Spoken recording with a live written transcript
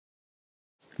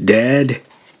Dad,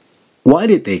 why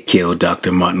did they kill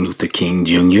Dr. Martin Luther King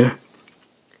Jr.?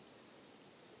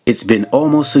 It's been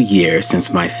almost a year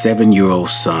since my 7-year-old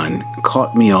son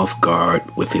caught me off guard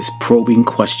with his probing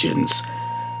questions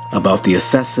about the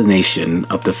assassination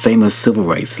of the famous civil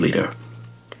rights leader.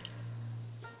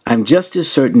 I'm just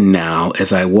as certain now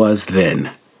as I was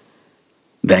then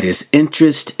that his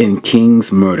interest in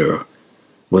King's murder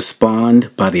was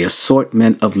spawned by the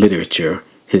assortment of literature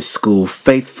his school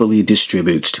faithfully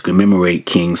distributes to commemorate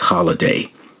King's holiday.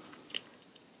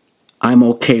 I'm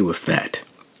okay with that.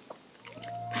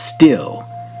 Still,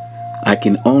 I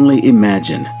can only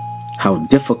imagine how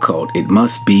difficult it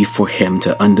must be for him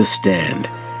to understand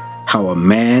how a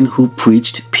man who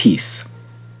preached peace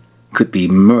could be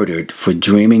murdered for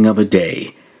dreaming of a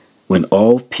day when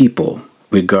all people,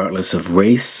 regardless of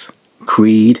race,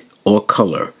 creed, or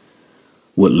color,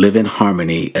 would live in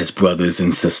harmony as brothers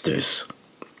and sisters.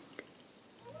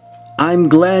 I'm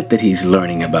glad that he's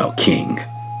learning about King,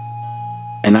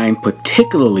 and I'm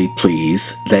particularly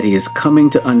pleased that he is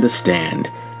coming to understand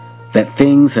that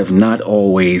things have not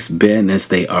always been as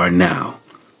they are now.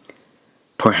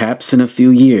 Perhaps in a few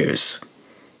years,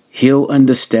 he'll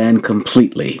understand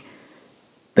completely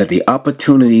that the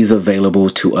opportunities available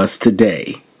to us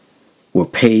today were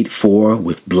paid for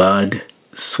with blood,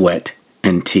 sweat,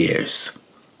 and tears.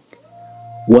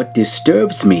 What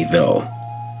disturbs me, though,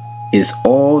 is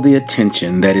all the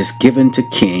attention that is given to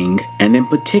King, and in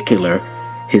particular,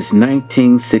 his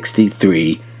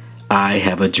 1963 I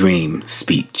Have a Dream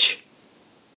speech.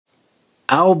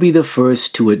 I'll be the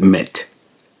first to admit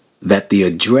that the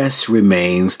address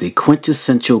remains the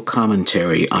quintessential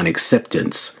commentary on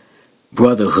acceptance,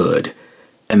 brotherhood,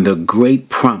 and the great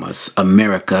promise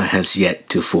America has yet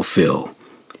to fulfill.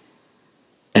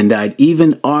 And I'd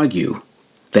even argue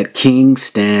that King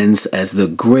stands as the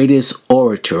greatest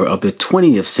orator of the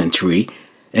 20th century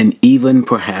and even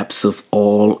perhaps of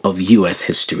all of U.S.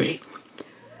 history.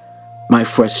 My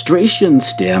frustration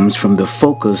stems from the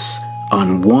focus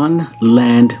on one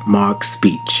landmark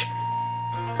speech,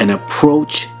 an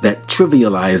approach that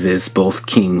trivializes both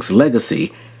King's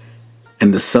legacy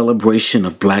and the celebration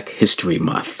of Black History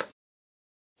Month.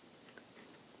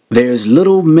 There's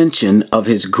little mention of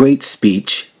his great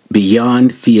speech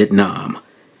Beyond Vietnam,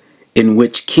 in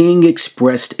which King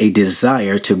expressed a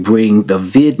desire to bring the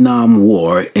Vietnam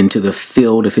War into the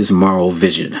field of his moral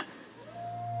vision.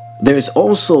 There's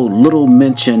also little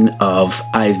mention of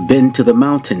I've Been to the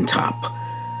Mountaintop,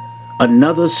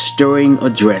 another stirring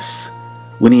address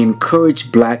when he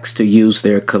encouraged blacks to use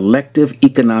their collective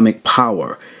economic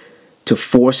power to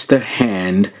force the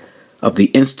hand of the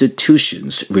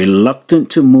institutions reluctant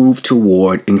to move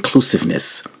toward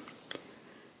inclusiveness.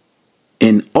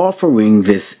 In offering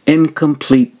this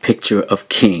incomplete picture of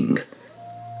King,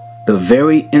 the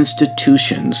very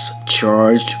institutions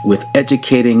charged with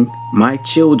educating my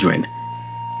children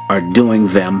are doing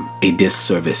them a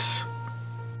disservice.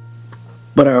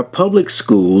 But our public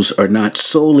schools are not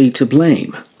solely to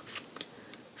blame.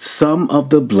 Some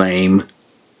of the blame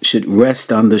should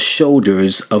rest on the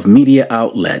shoulders of media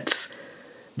outlets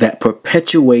that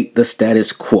perpetuate the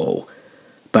status quo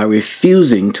by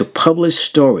refusing to publish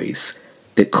stories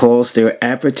that cause their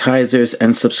advertisers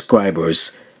and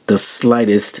subscribers the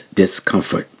slightest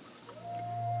discomfort.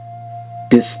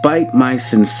 Despite my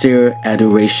sincere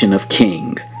adoration of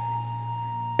King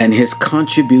and his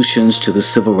contributions to the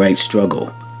civil rights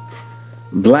struggle,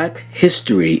 Black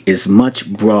history is much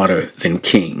broader than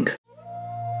King.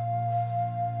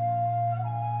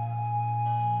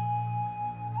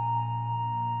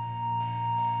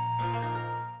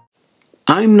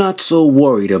 I'm not so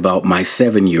worried about my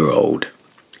 7-year-old.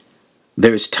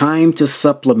 There's time to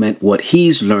supplement what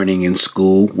he's learning in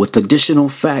school with additional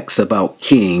facts about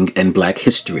King and Black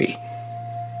history.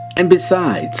 And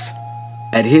besides,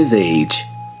 at his age,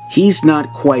 he's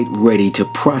not quite ready to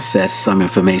process some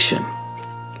information.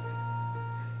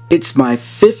 It's my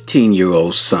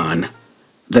 15-year-old son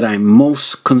that I'm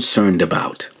most concerned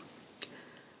about.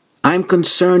 I'm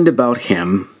concerned about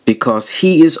him because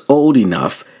he is old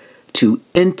enough to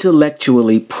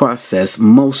intellectually process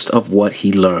most of what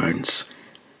he learns.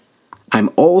 I'm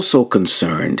also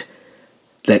concerned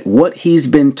that what he's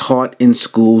been taught in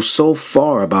school so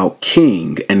far about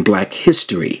King and Black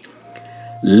history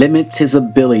limits his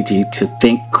ability to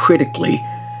think critically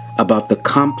about the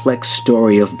complex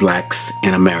story of blacks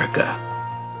in America.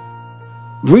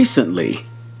 Recently,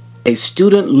 a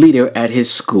student leader at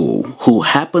his school, who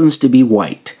happens to be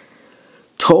white,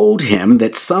 told him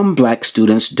that some black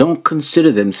students don't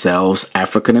consider themselves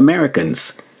African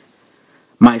Americans.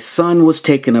 My son was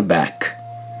taken aback,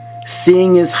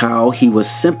 seeing as how he was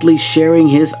simply sharing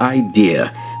his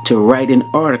idea to write an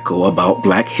article about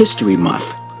Black History Month.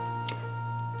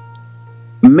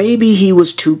 Maybe he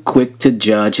was too quick to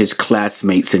judge his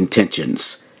classmates'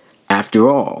 intentions. After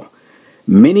all,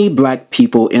 many Black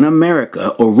people in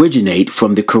America originate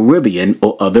from the Caribbean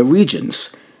or other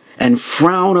regions and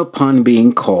frown upon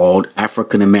being called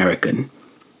African American.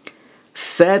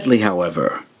 Sadly,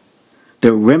 however,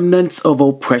 the remnants of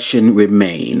oppression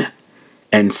remain,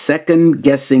 and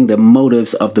second-guessing the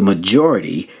motives of the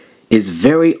majority is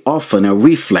very often a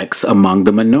reflex among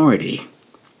the minority.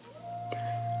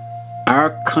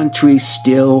 Our country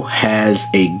still has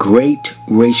a great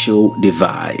racial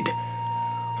divide,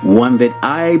 one that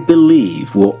I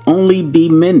believe will only be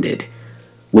mended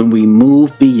when we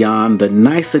move beyond the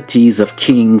niceties of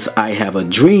King's "I Have a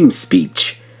Dream"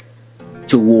 speech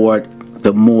toward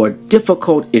the more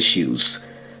difficult issues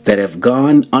that have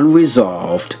gone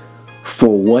unresolved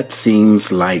for what seems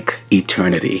like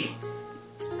eternity.